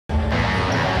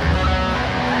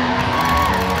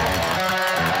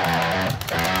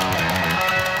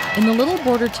In the little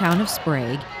border town of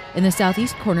Sprague, in the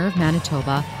southeast corner of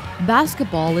Manitoba,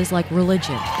 basketball is like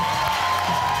religion.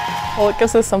 Well, it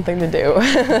gives us something to do,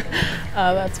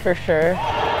 that's for sure.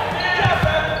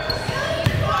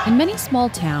 In many small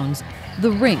towns,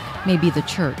 the rink may be the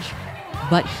church,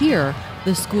 but here,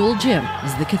 the school gym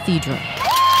is the cathedral.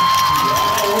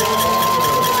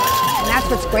 And that's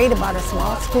what's great about a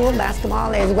small school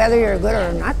basketball is whether you're good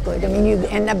or not good. I mean, you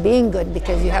end up being good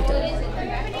because you have to,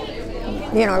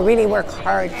 really work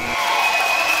hard.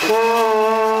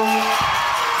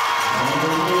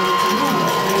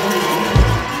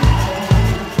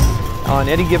 On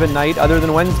any given night, other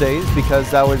than Wednesdays, because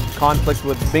that would conflict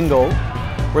with bingo,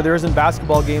 where there isn't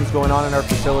basketball games going on in our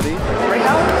facility. Right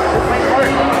now, we're playing hard.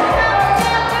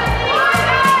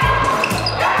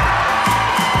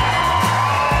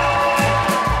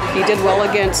 If you did well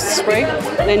against Sprague,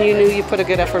 then you knew you put a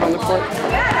good effort on the court.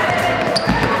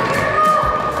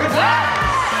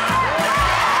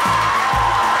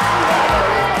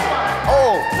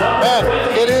 Oh, man,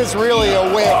 it is really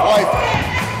a way of life.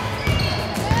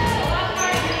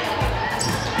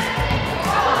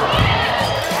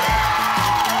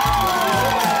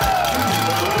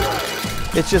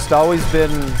 It's just always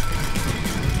been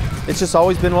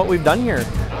what we've done here.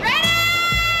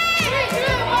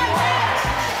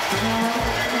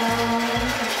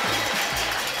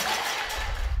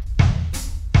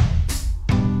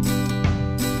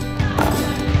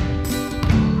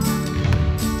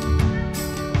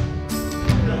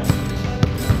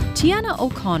 Tiana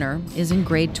O'Connor is in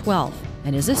grade 12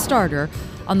 and is a starter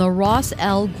on the Ross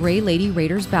L. Grey Lady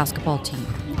Raiders basketball team.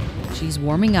 She's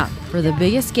warming up for the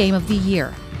biggest game of the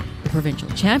year, the provincial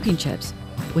championships,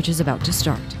 which is about to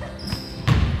start.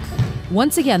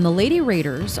 Once again, the Lady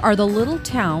Raiders are the little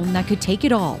town that could take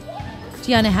it all.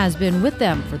 Tiana has been with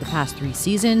them for the past 3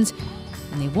 seasons,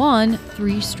 and they won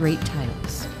 3 straight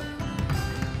titles.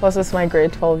 Plus, it's my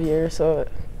grade 12 year, so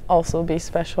it also be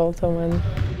special to win.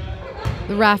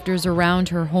 The rafters around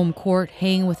her home court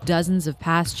hang with dozens of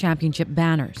past championship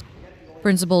banners.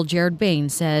 Principal Jared Bain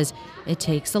says it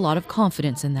takes a lot of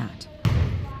confidence in that.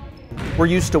 We're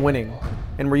used to winning,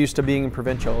 and we're used to being in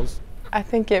provincials. I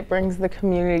think it brings the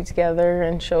community together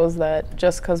and shows that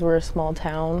just because we're a small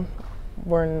town,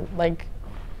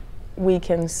 we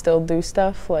can still do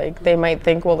stuff. Like, they might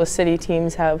think, well, the city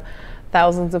teams have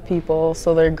thousands of people,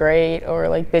 so they're great, or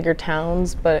like bigger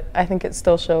towns, but I think it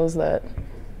still shows that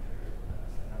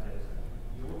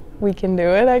we can do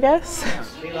it, I guess.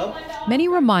 Many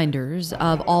reminders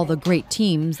of all the great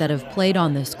teams that have played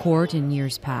on this court in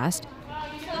years past,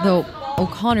 though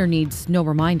O'Connor needs no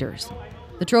reminders.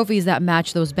 The trophies that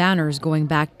match those banners going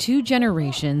back 2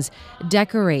 generations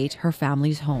decorate her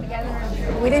family's home.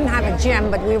 We didn't have a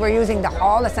gym, but we were using the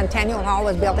hall. The Centennial Hall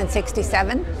was built in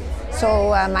 '67. So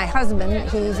my husband,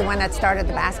 he's the one that started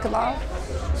the basketball.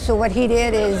 So what he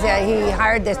did is he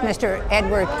hired this Mr.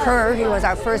 Edward Kerr. He was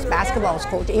our first basketball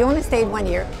coach. He only stayed 1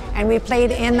 year, and we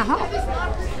played in the hall.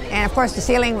 And of course the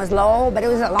ceiling was low, but it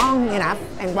was long enough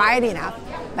and wide enough.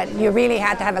 But you really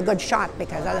had to have a good shot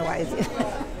because otherwise,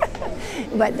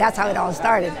 but that's how it all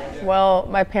started. Well,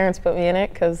 my parents put me in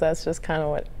it because that's just kind of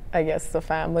what I guess the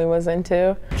family was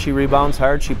into. She rebounds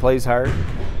hard, she plays hard.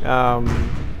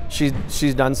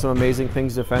 She's done some amazing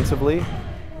things defensively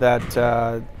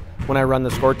that when I run the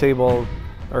score table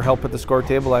or help with the score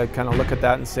table, I kind of look at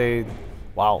that and say,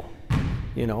 wow,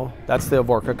 that's the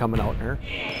Avorka coming out in her.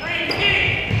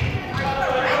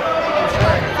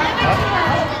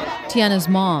 Tiana's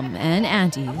mom and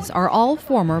aunties are all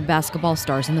former basketball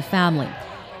stars in the family.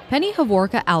 Penny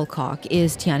Havorka Alcock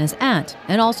is Tiana's aunt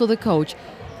and also the coach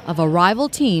of a rival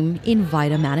team in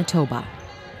Vida, Manitoba.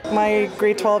 My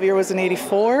grade 12 year was in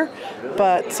 '84,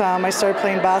 but I started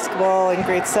playing basketball in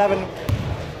grade 7.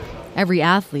 Every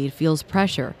athlete feels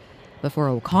pressure, but for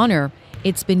O'Connor,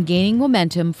 it's been gaining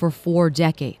momentum for 4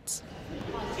 decades.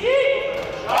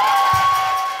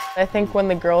 I think when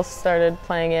the girls started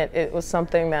playing it, it was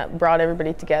something that brought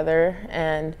everybody together,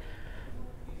 and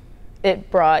it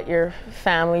brought your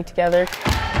family together.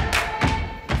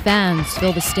 Fans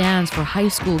fill the stands for high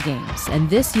school games, and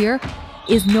this year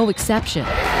is no exception.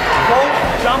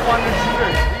 Don't jump on the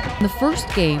shooters. The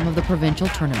first game of the provincial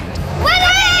tournament.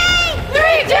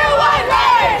 3, 2, 1,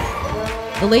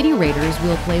 race! The Lady Raiders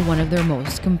will play one of their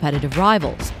most competitive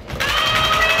rivals,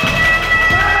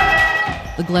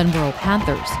 the Glenboro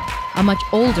Panthers, a much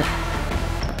older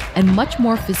and much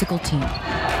more physical team.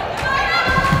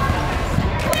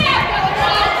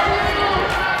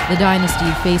 The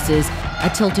dynasty faces a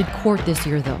tilted court this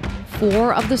year, though.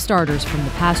 4 of the starters from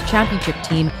the past championship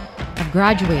team have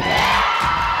graduated,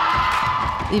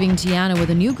 leaving Tiana with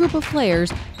a new group of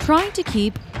players trying to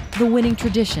keep the winning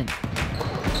tradition.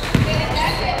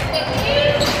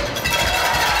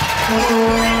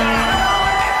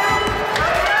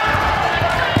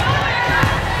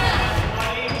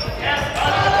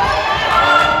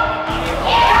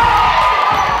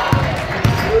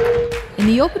 In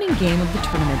the opening game of the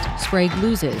tournament, Sprague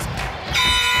loses,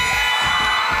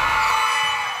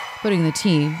 putting the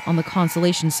team on the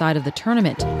consolation side of the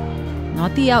tournament.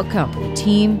 Not the outcome the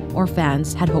team or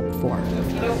fans had hoped for.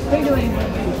 They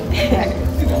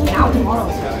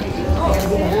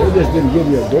just didn't give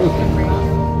you a date.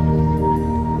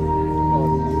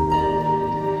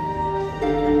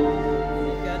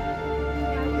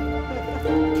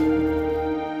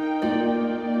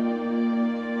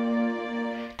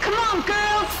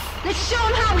 Let's show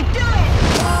them how we do it!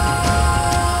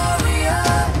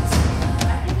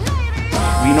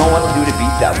 We know what to do to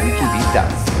beat them. We can beat them.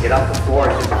 Get off the floor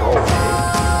and just go.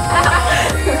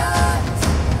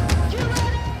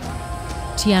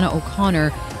 Tiana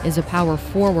O'Connor is a power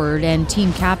forward and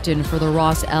team captain for the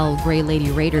Ross L. Grey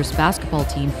Lady Raiders basketball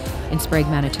team in Sprague,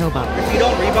 Manitoba. If you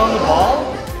don't rebound the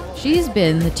ball, she's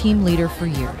been the team leader for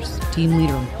years. Team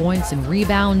leader in points and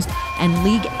rebounds and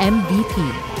league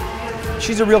MVP.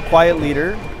 She's a real quiet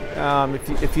leader.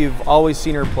 If you've always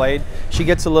seen her play, she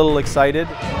gets a little excited.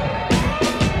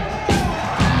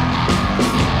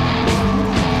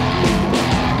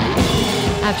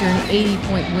 After an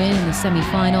 80-point win in the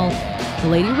semifinal, the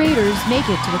Lady Raiders make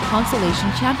it to the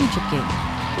Consolation Championship game.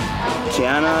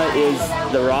 Tiana is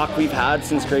the rock we've had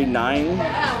since grade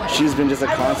 9. She's been just a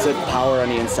constant power on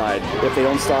the inside. If they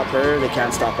don't stop her, they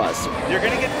can't stop us. you're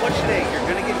going to get pushed today. You're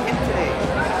going to get hit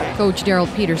today. Coach Daryl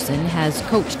Peterson has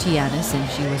coached Tiana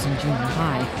since she was in junior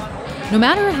high. No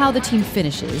matter how the team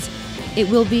finishes, it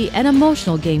will be an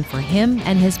emotional game for him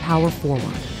and his power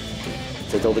forward.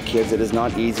 So I told the kids it is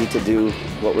not easy to do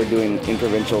what we're doing in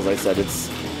provincials. I said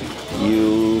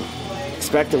you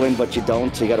expect to win, but you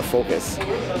don't, so you got to focus.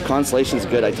 Consolation's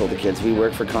good, I told the kids. We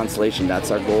work for consolation.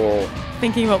 That's our goal.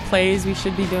 Thinking about plays we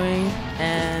should be doing,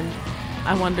 and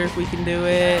I wonder if we can do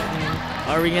it.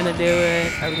 Are we going to do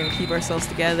it? Are we going to keep ourselves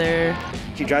together?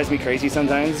 She drives me crazy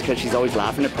sometimes because she's always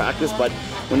laughing at practice, but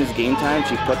when it's game time,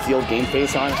 she puts the old game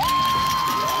face on.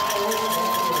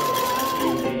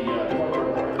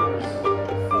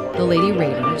 The Lady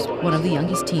Raiders, one of the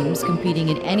youngest teams competing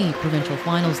in any provincial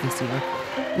finals this year,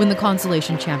 win the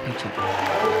Consolation Championship.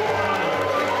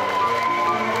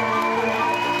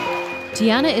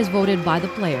 Tiana is voted by the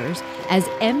players as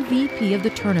MVP of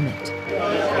the tournament.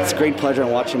 It's a great pleasure in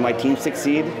watching my team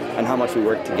succeed and how much we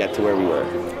worked to get to where we were.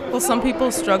 Well, some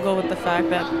people struggle with the fact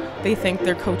that they think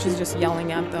their coach is just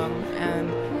yelling at them,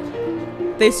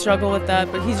 and they struggle with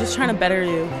that, but he's just trying to better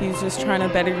you. He's just trying to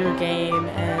better your game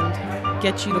and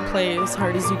get you to play as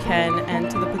hard as you can and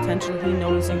to the potential he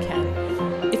knows you can.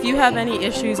 If you have any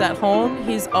issues at home,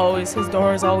 his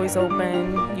door is always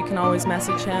open. You can always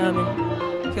message him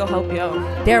and he'll help you out.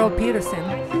 Daryl Peterson,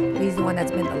 he's the one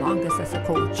that's been the longest as a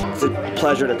coach. It's a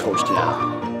pleasure to coach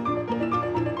Tiana.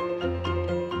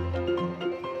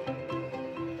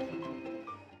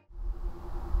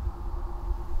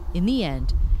 In the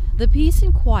end, the peace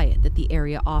and quiet that the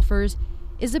area offers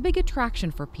is a big attraction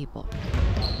for people.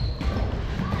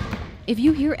 If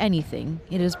you hear anything,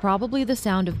 it is probably the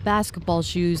sound of basketball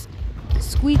shoes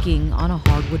squeaking on a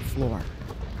hardwood floor.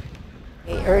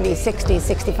 Early 60s,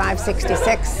 65,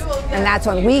 66, and that's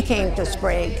when we came to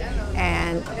Sprague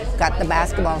and got the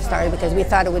basketball started because we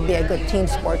thought it would be a good team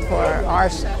sport for our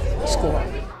school.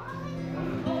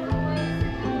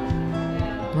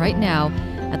 Right now,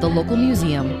 at the local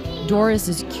museum, Doris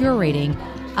is curating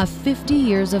a 50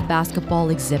 years of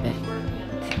basketball exhibit.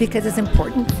 Because it's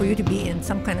important for you to be in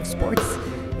some kind of sports.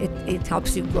 It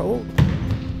helps you grow.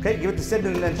 Okay, give it to Sid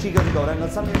and then she goes to go.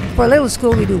 That's something. For a little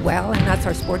school, we do well, and that's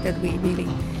our sport that we really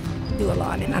do a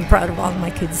lot, and I'm proud of all of my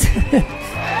kids.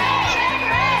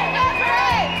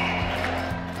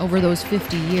 Over those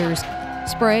 50 years,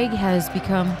 Sprague has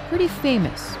become pretty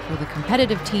famous for the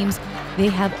competitive teams they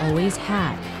have always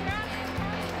had.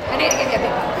 I need to give you a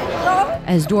big one.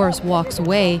 As Doris walks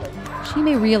away, she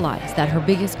may realize that her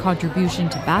biggest contribution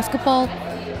to basketball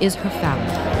is her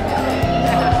family.